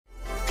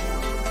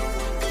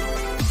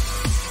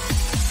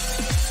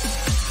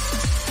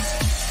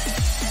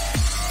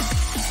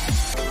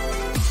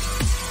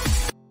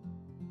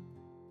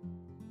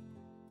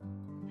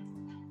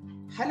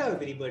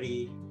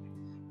everybody,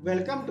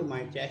 welcome to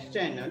my chess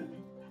channel.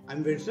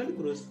 I'm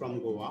Wilsoncruz from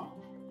Goa.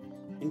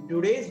 In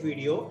today's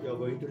video, we are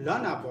going to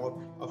learn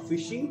about a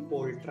fishing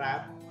pole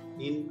trap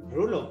in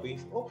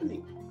Ruylopez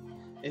opening.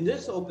 In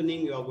this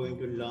opening, you are going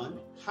to learn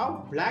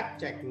how black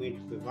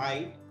checkmates the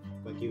white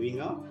by giving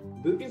a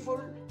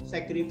beautiful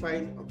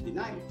sacrifice of the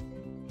knight.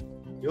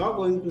 You are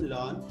going to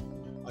learn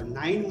a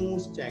 9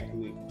 moves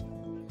checkmate.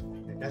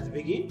 Let us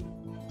begin.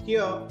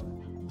 Here,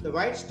 the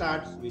white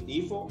starts with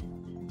e4.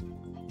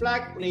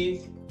 Black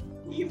plays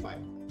e5.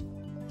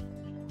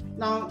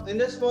 Now, in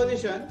this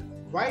position,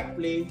 white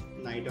plays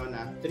knight on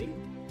f3.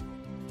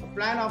 The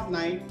plan of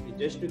knight is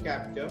just to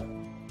capture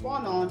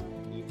pawn on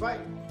e5.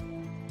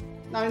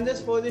 Now, in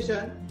this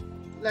position,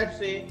 let's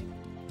say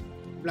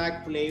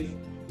black plays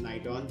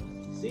knight on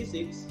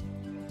c6.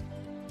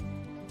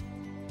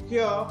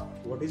 Here,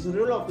 what is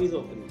Ruylopez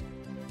opening?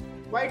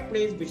 White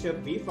plays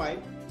bishop b5.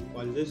 We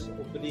call this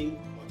opening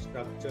or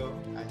structure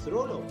as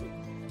Ruylopez.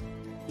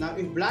 Now,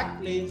 if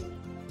black plays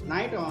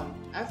knight on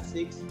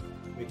f6,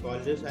 we call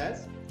this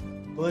as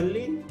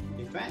Berlin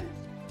defense.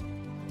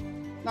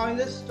 Now in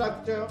this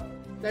structure,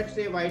 let's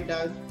say white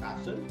does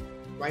castle.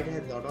 White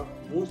has a lot of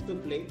moves to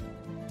play.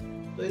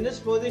 So in this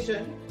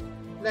position,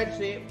 let's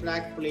say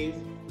black plays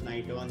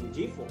knight on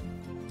g4.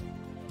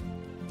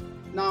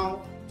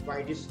 Now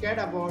white is scared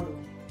about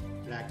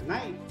black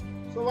knight,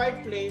 so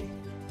white plays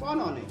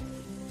pawn on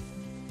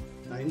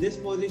h3. Now in this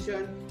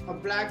position, a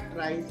black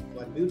tries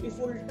for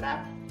beautiful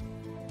trap.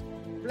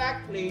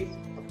 Black plays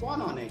a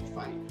pawn on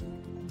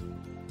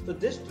h5. So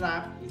this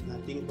trap is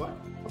nothing but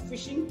a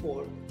fishing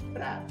pole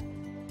trap.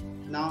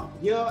 Now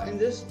here in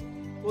this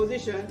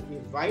position,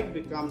 if white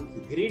becomes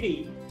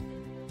greedy,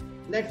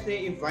 let's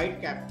say if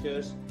white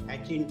captures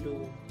h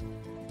into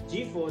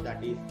g4,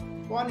 that is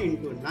pawn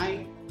into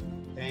knight,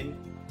 then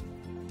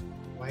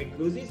white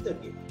loses the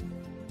game.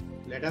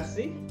 Let us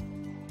see.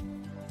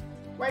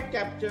 White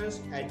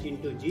captures h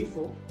into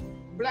g4,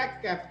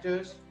 black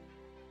captures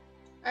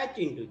h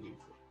into g4.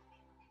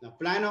 Now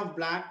plan of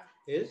black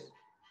is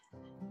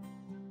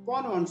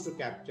pawn wants to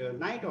capture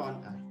knight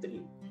on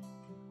f3.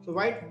 So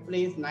white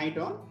plays knight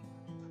on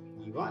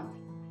e1.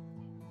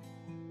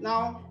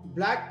 Now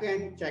black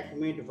can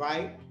checkmate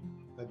white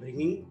by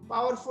bringing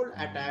powerful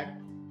attack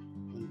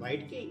on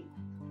white king.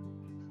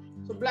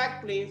 So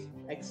black plays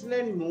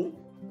excellent move.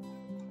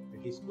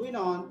 It is queen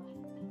on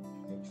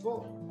h4.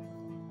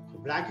 So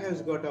black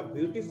has got a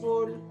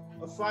beautiful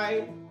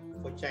file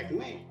for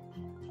checkmate.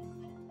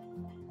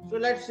 So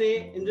let's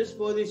say in this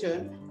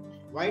position,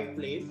 white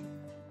plays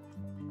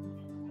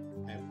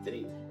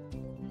f3.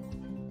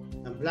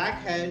 Now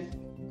black has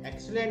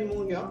excellent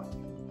move here.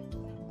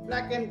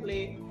 Black can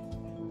play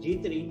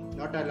g3,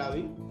 not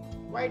allowing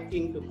white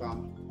king to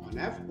come on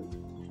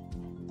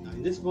f2. Now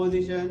in this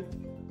position,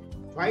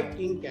 white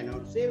king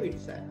cannot save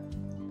itself.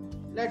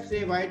 Let's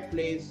say white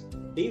plays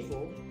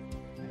d4,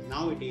 and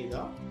now it is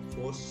a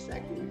forced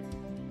checkmate.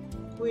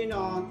 Queen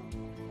on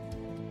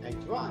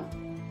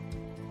h1.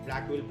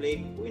 Black will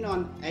play queen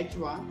on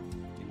h1.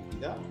 It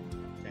is the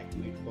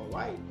checkmate for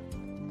white.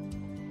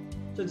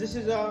 So this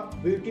is a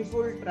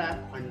beautiful trap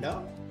under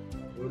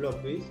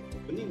Ruylopez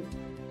opening.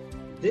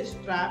 This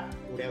trap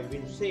would have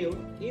been saved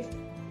if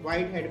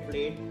white had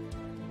played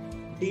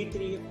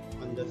d3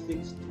 on the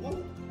 6th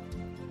move.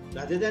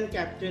 Rather than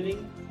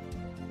capturing,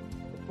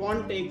 the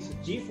pawn takes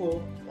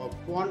g4 or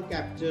pawn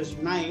captures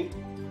knight,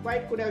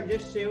 white could have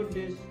just saved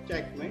this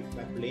checkmate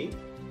by playing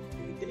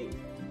d3.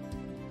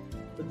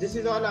 So this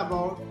is all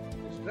about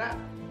this trap.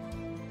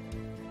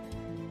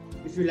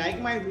 If you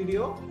like my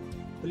video,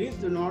 please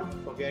do not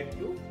forget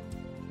to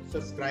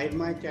subscribe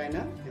my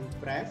channel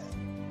and press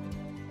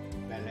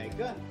bell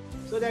icon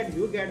so that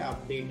you get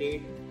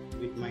updated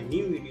with my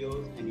new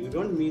videos and you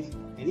don't miss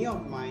any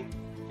of my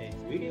chess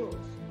videos.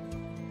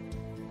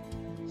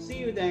 See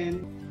you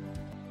then.